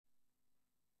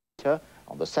her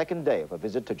on the second day of a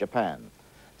visit to Japan.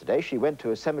 Today she went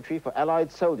to a cemetery for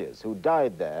Allied soldiers who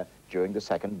died there during the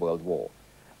Second World War.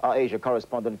 Our Asia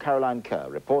correspondent Caroline Kerr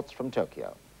reports from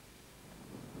Tokyo.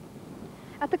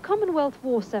 At the Commonwealth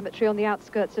War Cemetery on the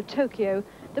outskirts of Tokyo,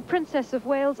 the Princess of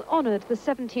Wales honoured the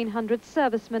 1700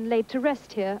 servicemen laid to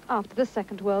rest here after the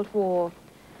Second World War.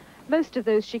 Most of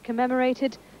those she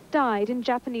commemorated died in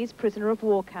Japanese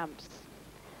prisoner-of-war camps.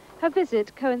 Her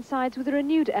visit coincides with a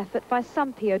renewed effort by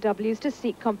some POWs to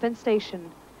seek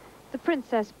compensation. The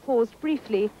Princess paused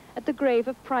briefly at the grave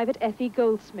of Private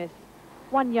F.E.Goldsmith,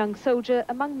 one young soldier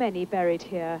among many buried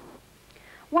here.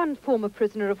 One former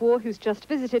prisoner of war who's just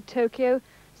visited Tokyo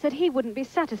said he wouldn't be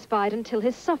satisfied until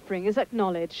his suffering is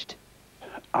acknowledged.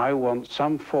 I want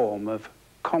some form of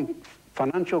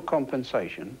financial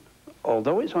compensation,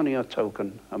 although it's only a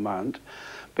token amount,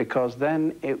 because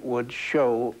then it would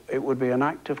show, it would be an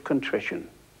act of contrition.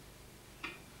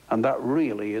 And that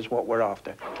really is what we're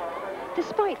after.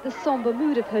 Despite the sombre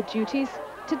mood of her duties,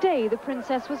 today the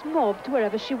Princess was mobbed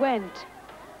wherever she went.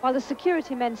 While the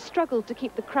security men struggled to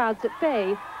keep the crowds at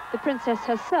bay, the Princess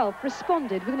herself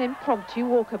responded with an impromptu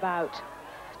walkabout.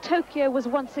 Tokyo was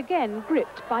once again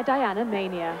gripped by Diana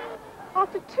mania.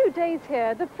 After 2 days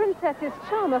here, the Princess's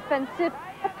charm offensive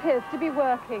appears to be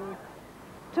working.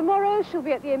 Tomorrow she'll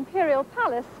be at the Imperial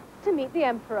Palace to meet the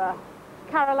Emperor.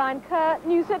 Caroline Kerr,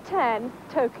 News at 10,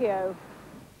 Tokyo.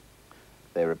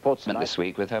 Their reports this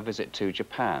week with her visit to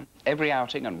Japan. Every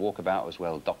outing and walkabout was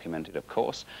well documented, of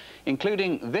course,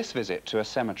 including this visit to a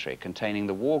cemetery containing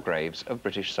the war graves of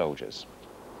British soldiers.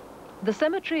 The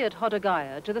cemetery at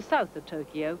Hodogaya, to the south of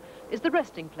Tokyo, is the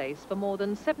resting place for more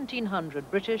than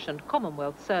 1,700 British and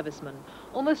Commonwealth servicemen,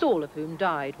 almost all of whom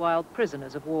died while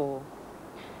prisoners of war.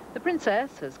 The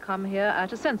Princess has come here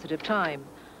at a sensitive time.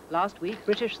 Last week,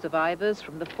 British survivors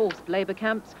from the forced labour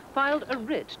camps filed a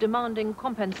writ demanding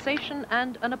compensation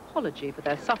and an apology for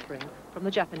their suffering from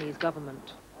the Japanese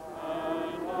government.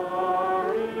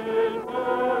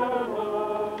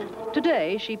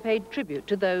 Today, she paid tribute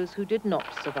to those who did not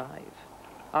survive.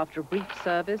 After a brief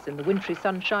service in the wintry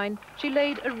sunshine, she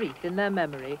laid a wreath in their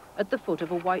memory at the foot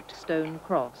of a white stone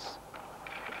cross.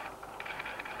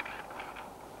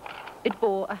 It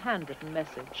bore a handwritten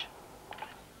message.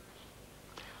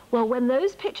 Well, when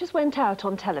those pictures went out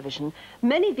on television,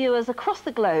 many viewers across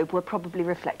the globe were probably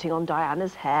reflecting on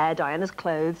Diana's hair, Diana's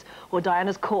clothes, or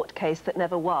Diana's court case that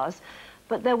never was.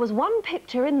 But there was one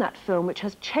picture in that film which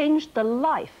has changed the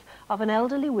life of an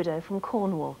elderly widow from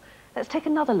Cornwall. Let's take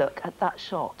another look at that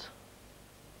shot.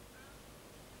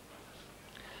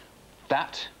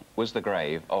 That was the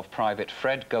grave of Private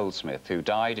F.E.Goldsmith, who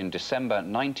died in December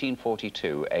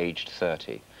 1942, aged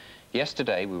 30.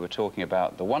 Yesterday, we were talking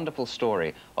about the wonderful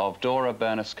story of Dora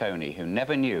Bernasconi, who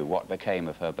never knew what became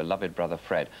of her beloved brother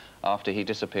Fred after he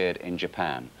disappeared in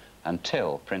Japan,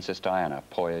 until Princess Diana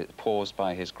paused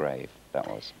by his grave, that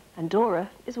was. And Dora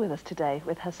is with us today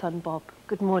with her son Bob.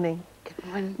 Good morning. Good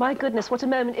morning. My goodness, what a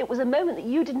moment. It was a moment that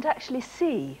you didn't actually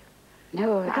see.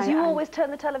 No, because you always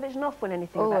turn the television off when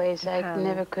anything always, about I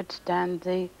never could stand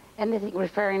anything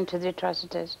referring to the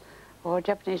atrocities or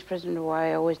Japanese prisoner of war.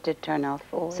 I always did turn off.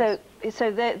 Always.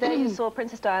 So there you saw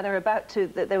Princess Diana they were about to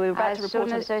report. As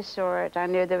soon as I saw it, I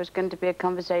knew there was going to be a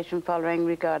conversation following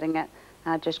regarding it.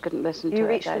 I just couldn't listen to it. You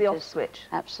reached for the off switch.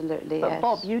 Absolutely, but yes.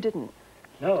 Bob, you didn't.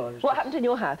 No. What happened in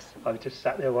your house? I was just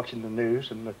sat there watching the news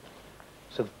and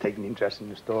sort of taking interest in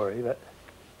the story, but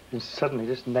suddenly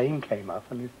this name came up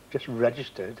and it just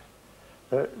registered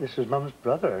that this was Mum's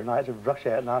brother, and I had to rush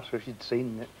out and ask her if she'd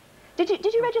seen it. Did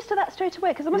you register that straight away?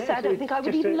 Because I must say, I don't think I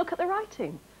would even look at the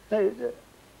writing. No,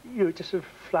 it just sort of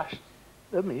flashed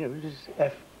at me, it was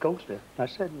F.Goldsmith. I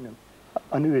said,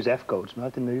 I knew he was F.Goldsmith, I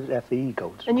didn't know he was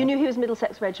F.E.Goldsmith. And you knew he was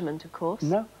Middlesex Regiment, of course?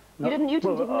 No. You didn't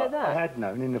even know that? I had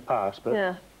known in the past,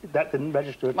 but that didn't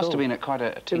register at all. Must have been quite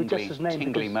a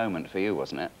tingly moment for you,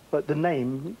 wasn't it? But the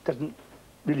name doesn't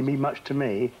really mean much to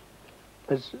me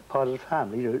as part of the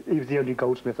family. He was the only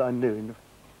Goldsmith I knew in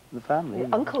the family. Your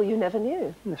uncle you never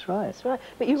knew. That's right. That's right.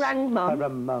 But you rang Mum. I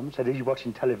rang Mum, said, are you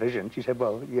watching television? She said,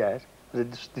 well, yes. I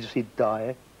said, did you see it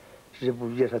die? She said, well,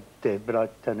 yes, I did, but I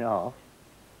turned it off.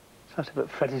 So I said,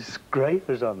 but Freddie's grave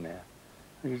was on there.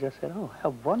 And she just said, oh,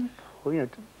 how wonderful,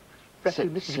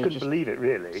 She couldn't believe it,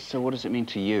 really. So what does it mean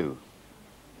to you?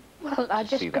 Well, I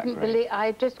just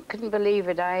couldn't believe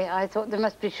it. I thought there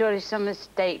must be surely some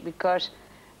mistake, because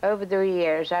over the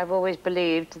years I've always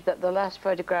believed that the last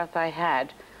photograph I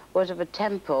had was of a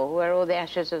temple where all the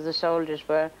ashes of the soldiers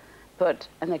were put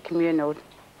in a communal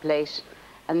place,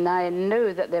 and I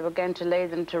knew that they were going to lay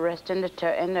them to rest in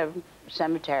the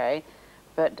cemetery,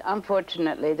 but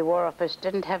unfortunately the War Office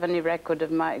didn't have any record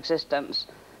of my existence.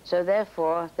 So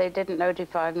therefore, they didn't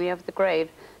notify me of the grave.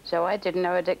 So I didn't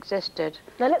know it existed.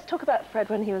 Now let's talk about Fred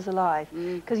when he was alive,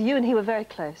 because you and he were very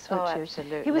close, weren't you? Oh,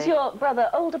 absolutely. He was your brother,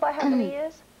 older by how many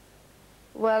years?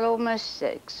 Well, almost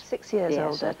 6. 6 years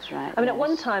older. Yes, that's right. I mean, at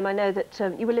one time I know that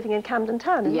you were living in Camden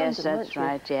Town in London, weren't you? Yes, that's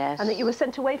right, yes. And that you were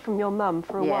sent away from your mum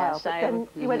for a while, but then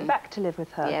you went back to live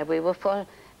with her. Yeah, we were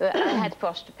I had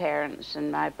foster parents,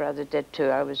 and my brother did too.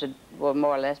 I was, well,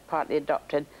 more or less partly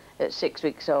adopted at 6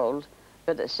 weeks old,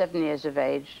 but at 7 years of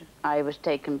age, I was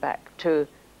taken back to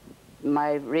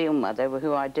my real mother,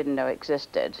 who I didn't know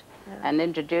existed, and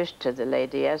introduced to the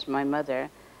lady as my mother.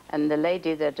 And the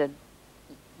lady that had,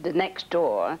 the next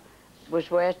door was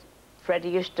where Freddie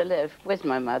used to live with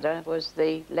my mother, was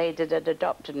the lady that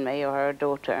adopted me, or her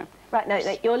daughter. Right, now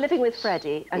you're living with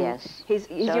Freddie, and yes. he's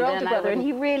So your older brother, and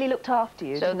he really looked after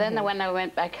you, So then when I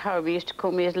went back home, he used to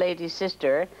call me his lady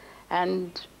sister,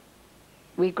 and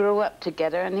we grew up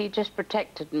together, and he just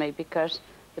protected me because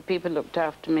the people looked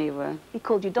after me were... He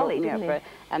called you Dolly, didn't he?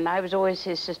 And I was always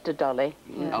his sister Dolly.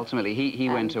 Yeah. Ultimately, he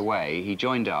went away, he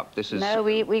joined up. This is... No,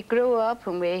 we grew up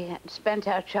and we spent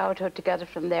our childhood together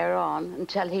from there on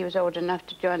until he was old enough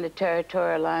to join the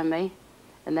Territorial Army.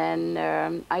 And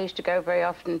then I used to go very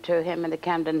often to him in the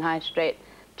Camden High Street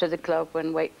to the club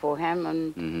and wait for him,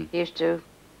 and he used to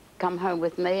come home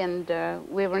with me, and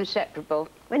we were inseparable.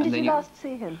 When did you last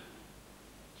see him?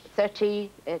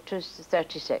 It was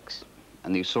 36.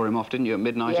 And you saw him off, didn't you, at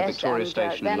midnight at Victoria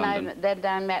Station in London? Then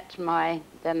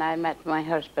I met my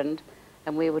husband,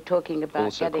 and we were talking about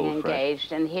Also getting engaged,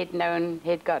 Fred. and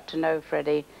he'd got to know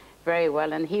Freddie very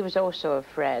well, and he was also a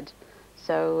Fred.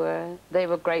 So they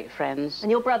were great friends.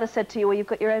 And your brother said to you, well, you've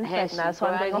got your own Fred now, so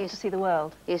I'm going off to see the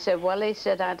world. He said, well, I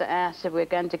said, we're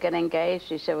going to get engaged.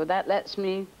 He said, well, that lets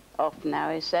me off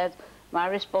now. He said, my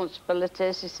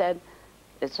responsibilities, he said,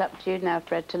 it's up to you now,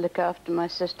 Fred, to look after my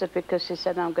sister, because he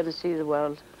said, I'm going to see the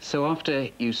world. So after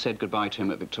you said goodbye to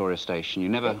him at Victoria Station, you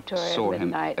never saw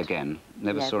him again?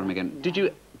 Never saw him again? No. Did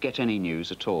you get any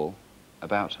news at all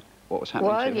about what was happening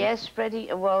to him? Well, yes,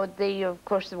 Freddie, well, of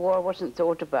course, the war wasn't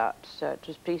thought about, so it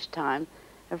was peacetime.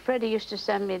 And Freddie used to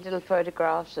send me little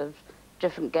photographs of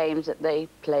different games that they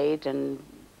played, and,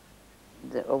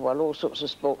 all sorts of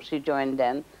sports he joined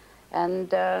in,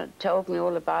 and told me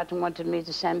all about it and wanted me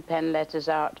to send pen letters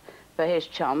out for his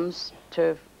chums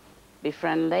to be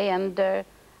friendly. And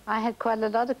I had quite a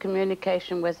lot of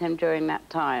communication with him during that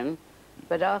time.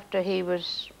 But after he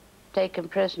was taken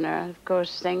prisoner, of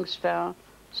course, things fell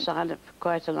silent for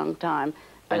quite a long time.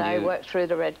 But I worked through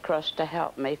the Red Cross to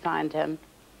help me find him.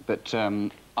 But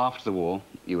after the war,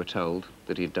 you were told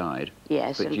that he'd died.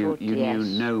 Yes. But you knew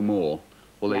no more,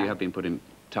 although you have been put in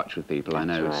touch with people, I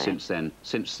know, right. since then,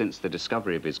 since the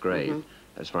discovery of his grave,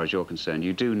 as far as you're concerned.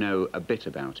 You do know a bit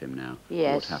about him now.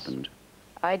 Yes. What happened?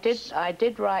 I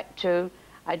did write to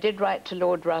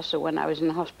Lord Russell when I was in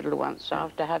the hospital once,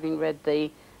 after having read the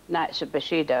Knights of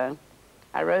Bushido.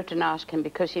 I wrote and asked him,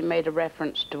 because he made a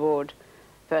reference toward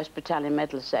 1st Battalion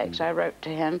Middlesex. I wrote to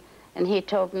him, and he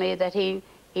told me that he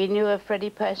knew of Freddie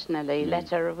personally,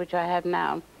 letter which I have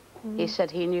now. He said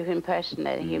he knew him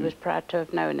personally. He was proud to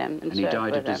have known him. And he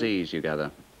died of disease, you gather?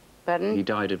 Pardon? He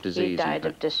died of disease? He died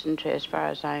of dysentery, as far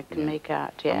as I can make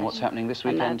out, yes. And what's happening this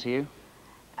weekend to you?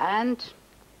 And,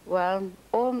 well,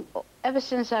 ever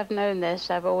since I've known this,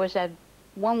 I've always had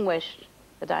one wish,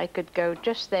 that I could go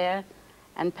just there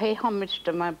and pay homage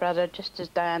to my brother, just as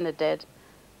Diana did,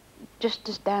 just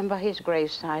to stand by his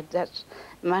graveside.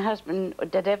 My husband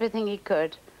did everything he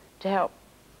could to help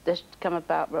this come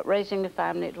about, but raising a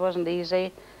family, it wasn't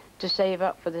easy to save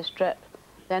up for this trip.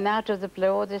 Then out of the blue,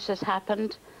 all this has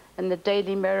happened, and the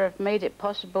Daily Mirror have made it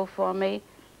possible for me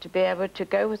to be able to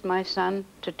go with my son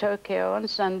to Tokyo on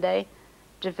Sunday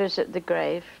to visit the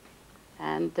grave.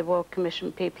 And the World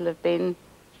Commission people have been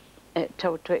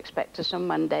told to expect us on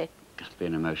Monday. It'll be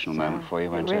an emotional moment for you,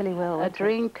 won't it? It really will. A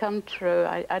dream come true.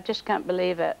 I just can't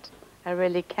believe it. I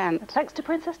really can't. Thanks to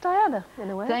Princess Diana,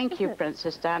 in a way. Thank you,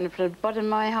 Princess Diana, from the bottom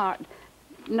of my heart.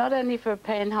 Not only for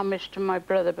paying homage to my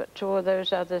brother, but to all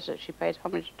those others that she paid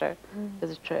homage to for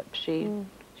the trip. She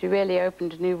really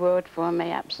opened a new world for me,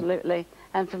 absolutely.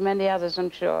 And for many others, I'm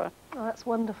sure. Oh, that's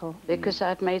wonderful. Because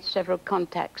I've made several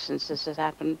contacts since this has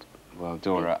happened. Well,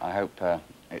 Dora, I hope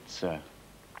it's a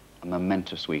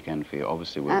momentous weekend for you.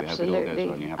 Obviously, we hope it all goes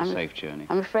well and you have a safe journey.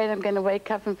 I'm afraid I'm going to wake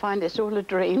up and find it's all a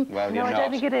dream. Well, no, you're I not.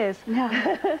 don't think it is. No.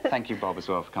 Thank you, Bob, as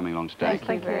well, for coming along today.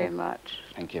 Thank you very much.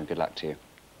 Thank you, and good luck to you.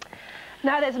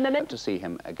 Now there's a moment to see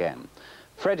him again.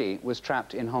 Freddie was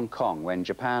trapped in Hong Kong when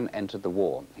Japan entered the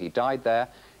war. He died there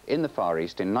in the Far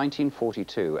East in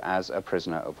 1942 as a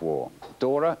prisoner of war.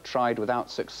 Dora tried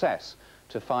without success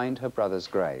to find her brother's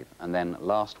grave, and then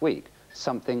last week,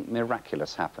 something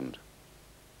miraculous happened.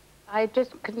 I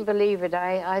just couldn't believe it.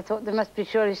 I thought there must be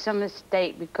surely some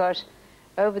mistake, because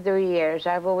over the years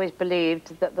I've always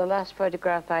believed that the last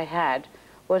photograph I had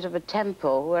was of a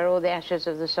temple where all the ashes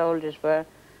of the soldiers were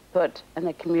put in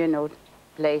a communal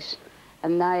place.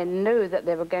 And I knew that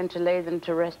they were going to lay them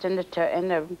to rest in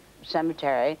a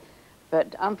cemetery,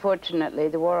 but unfortunately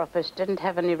the War Office didn't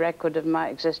have any record of my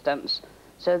existence,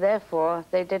 so therefore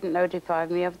they didn't notify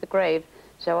me of the grave,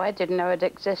 so I didn't know it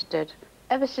existed.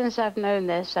 Ever since I've known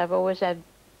this, I've always had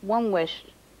one wish,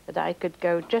 that I could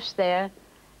go just there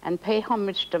and pay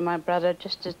homage to my brother,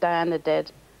 just as Diana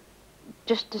did,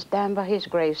 just to stand by his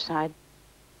graveside.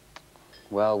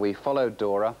 Well, we followed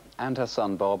Dora and her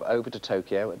son Bob over to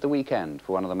Tokyo at the weekend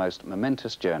for one of the most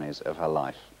momentous journeys of her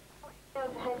life.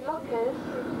 Overhead lockers,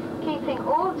 keeping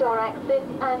all door exits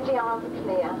and the arms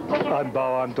clear. I'm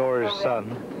Bob, I'm Dora's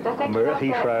son, and we're at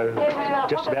Heathrow,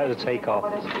 just about to take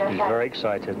off. He's very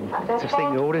excited. Just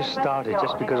think all this started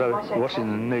just because I was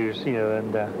watching the news, you know,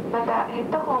 and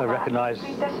I recognised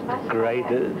the grave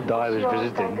that Di was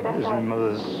visiting. It was my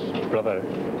mother's brother.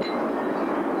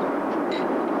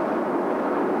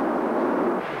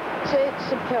 So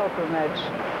it's a pilgrimage.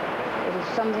 It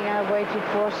is something I waited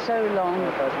for so long.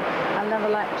 I never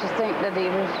like to think that he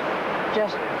was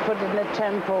just put in a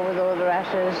temple with all their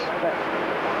ashes, but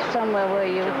somewhere where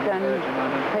you can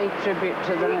pay tribute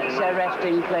to them. It's their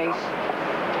resting place.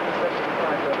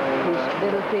 This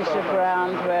little piece of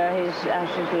ground where his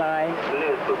ashes lie.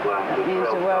 It means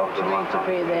the world to me to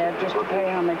be there, just to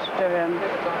pay homage to him.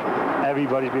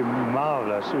 Everybody's been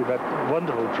marvellous. We've had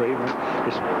wonderful treatment.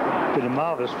 It's been a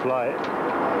marvellous flight.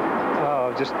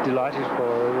 Oh, I'm just delighted for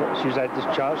her. She's had this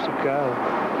chance to go.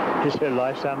 It's her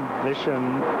life's ambition.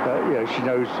 You know, she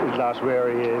knows at last where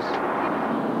he is.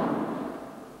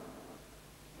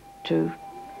 To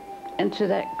enter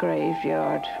that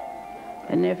graveyard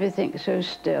and everything so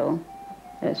still,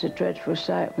 it's a dreadful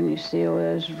sight when you see all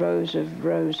those rows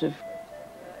of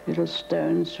little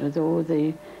stones with all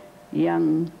the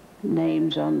young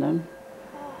names on them.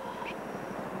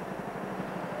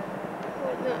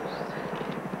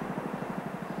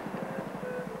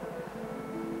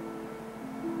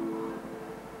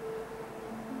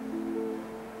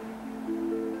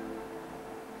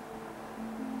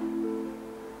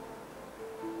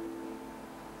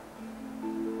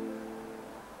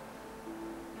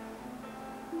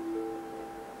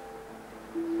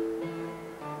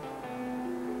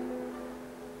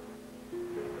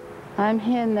 I'm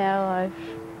here now.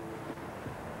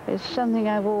 It's something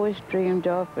I've always dreamed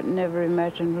of but never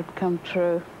imagined would come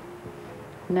true.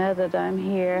 Now that I'm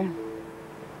here,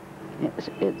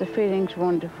 the feeling's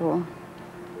wonderful.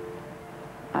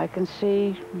 I can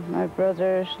see my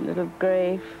brother's little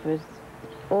grave with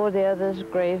all the others'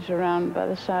 graves around by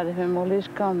the side of him, all his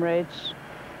comrades.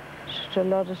 Just a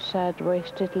lot of sad,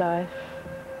 wasted life.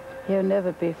 He'll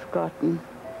never be forgotten.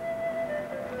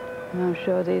 And I'm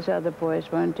sure these other boys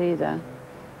won't either.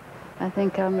 I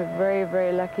think I'm a very,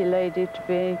 very lucky lady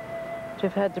to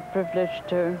have had the privilege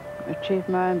to achieve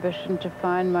my ambition to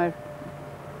find my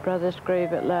brother's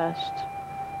grave at last.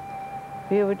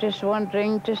 We were just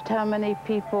wondering just how many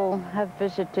people have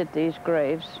visited these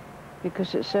graves,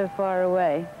 because it's so far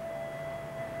away.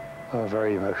 A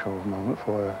very emotional moment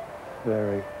for her.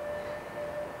 Very.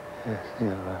 Yes, you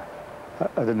know,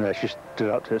 I don't know if she stood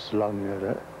up to it so long, you know,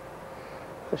 that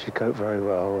she coped very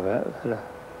well with it.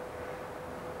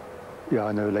 Yeah,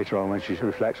 I know later on when she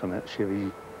reflects on it, she'll be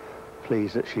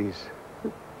pleased that she's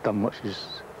done what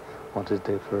she's wanted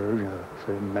to do for, you know,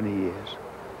 for many years.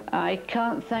 I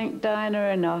can't thank Diana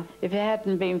enough. If it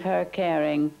hadn't been for her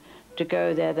caring to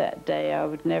go there that day, I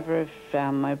would never have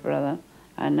found my brother.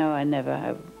 I know I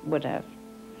never would have.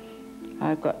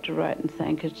 I've got to write and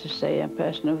thank her, to say a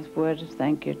personal word of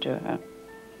thank you to her.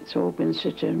 It's all been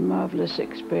such a marvellous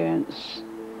experience.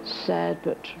 Sad,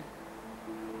 but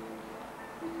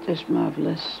just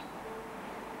marvellous.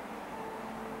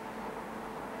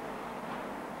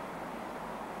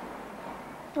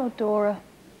 Oh, Dora.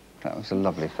 That was a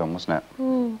lovely film, wasn't it?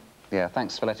 Mm. Yeah,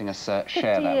 thanks for letting us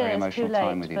share that very emotional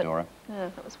time with you, Dora. Yeah,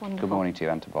 that was wonderful. Good morning to you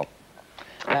and to Bob.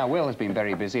 Now, Will has been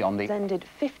very busy on the... Ended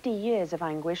 50 years of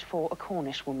anguish for a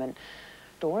Cornish woman.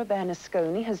 Dora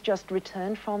Bernasconi has just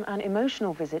returned from an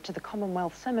emotional visit to the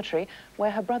Commonwealth Cemetery, where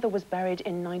her brother was buried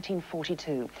in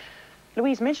 1942.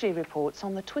 Louise Midgley reports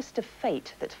on the twist of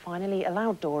fate that finally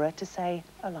allowed Dora to say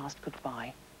a last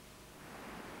goodbye.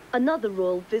 Another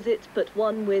royal visit, but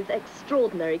one with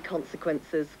extraordinary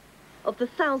consequences. Of the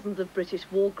thousands of British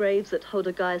war graves at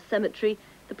F.E.Goldsmith Cemetery,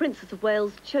 the Princess of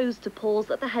Wales chose to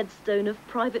pause at the headstone of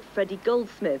Private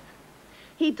F.E.Goldsmith.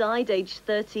 He died aged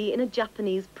 30 in a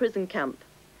Japanese prison camp.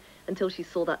 Until she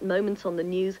saw that moment on the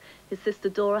news, his sister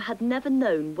Dora had never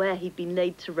known where he'd been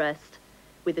laid to rest.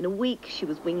 Within a week, she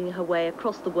was winging her way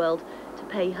across the world to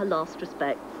pay her last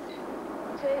respects.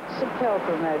 It's a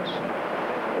pilgrimage.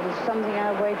 It is something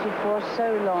I waited for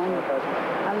so long.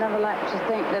 I never like to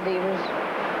think that he was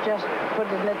just put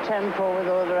in a temple with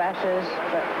all their ashes,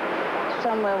 but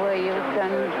somewhere where you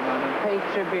can pay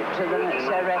tribute to them. It's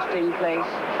their resting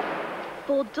place.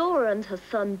 For Dora and her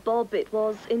son Bob, it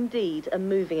was indeed a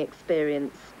moving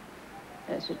experience.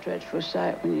 It's a dreadful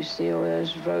sight when you see all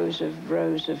those rows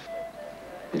of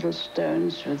little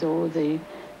stones with all the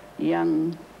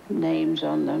young names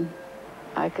on them.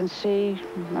 I can see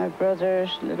my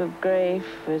brother's little grave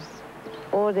with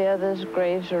all the others'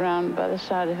 graves around by the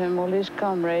side of him, all his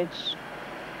comrades.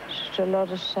 Just a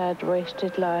lot of sad,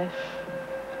 wasted life.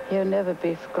 He'll never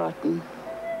be forgotten.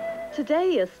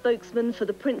 Today, a spokesman for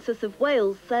the Princess of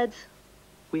Wales said,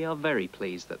 "We are very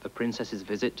pleased that the Princess's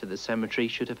visit to the cemetery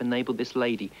should have enabled this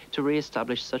lady to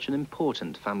re-establish such an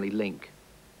important family link."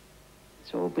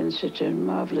 It's all been such a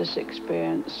marvellous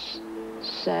experience.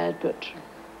 Sad, but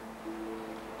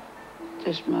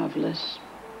just marvellous.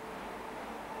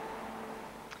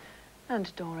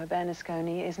 And Dora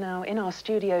Bernasconi is now in our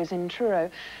studios in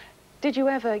Truro. Did you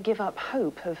ever give up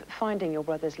hope of finding your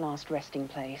brother's last resting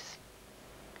place?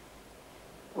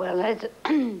 Well,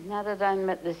 now that I'm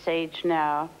at this age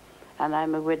now, and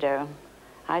I'm a widow,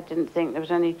 I didn't think there was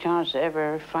any chance of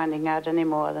ever finding out any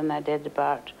more than I did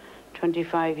about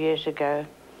 25 years ago.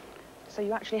 So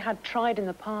you actually had tried in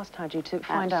the past, had you, to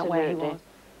find out where he was?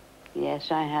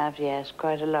 Yes, I have, yes,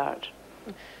 quite a lot.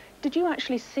 Did you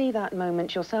actually see that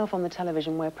moment yourself on the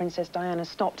television where Princess Diana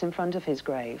stopped in front of his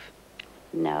grave?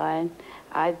 No,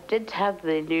 I did have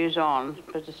the news on,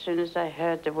 but as soon as I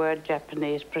heard the word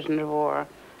Japanese prisoner of war,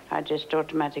 I just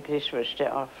automatically switched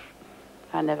it off.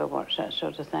 I never watched that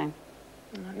sort of thing.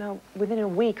 Now, within a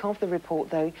week of the report,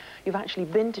 though, you've actually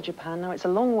been to Japan. Now, it's a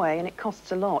long way and it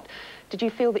costs a lot. Did you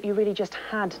feel that you really just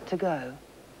had to go?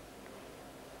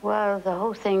 Well, the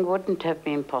whole thing wouldn't have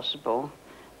been possible,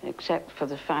 except for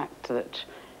the fact that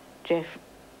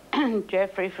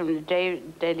Jeffrey from the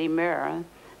Daily Mirror,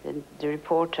 the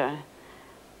reporter,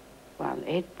 well,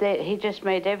 he just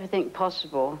made everything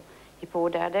possible. He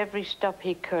poured out every stop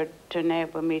he could to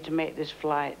enable me to make this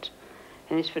flight.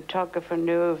 And his photographer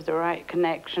knew of the right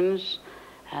connections,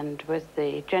 and with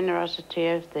the generosity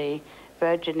of the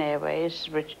Virgin Airways,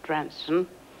 Richard Branson,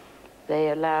 they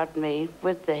allowed me,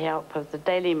 with the help of the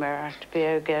Daily Mirror, to be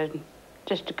able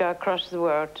just to go across the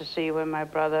world to see where my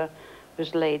brother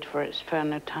was laid for its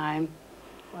final time.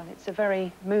 Well, it's a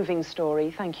very moving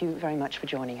story. Thank you very much for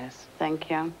joining us.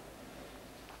 Thank you.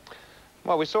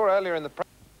 Well, we saw earlier in the